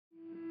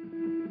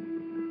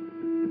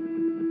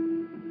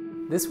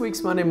This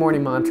week's Monday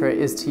Morning Mantra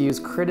is to use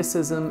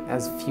criticism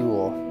as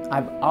fuel.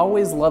 I've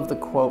always loved the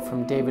quote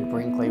from David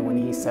Brinkley when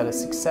he said, "A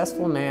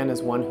successful man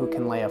is one who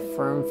can lay a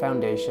firm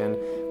foundation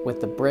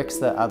with the bricks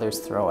that others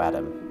throw at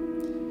him."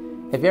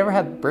 Have you ever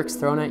had bricks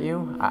thrown at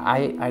you?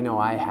 I know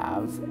I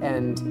have.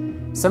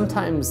 And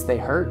sometimes they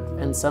hurt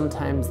and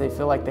sometimes they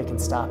feel like they can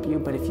stop you.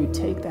 But if you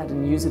take that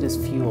and use it as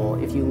fuel,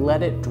 if you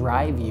let it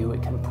drive you,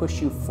 it can push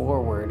you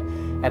forward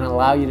and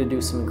allow you to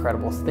do some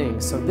incredible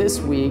things. So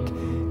this week,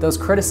 those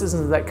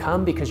criticisms that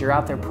come because you're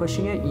out there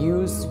pushing it,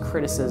 use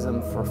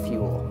criticism for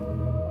fuel.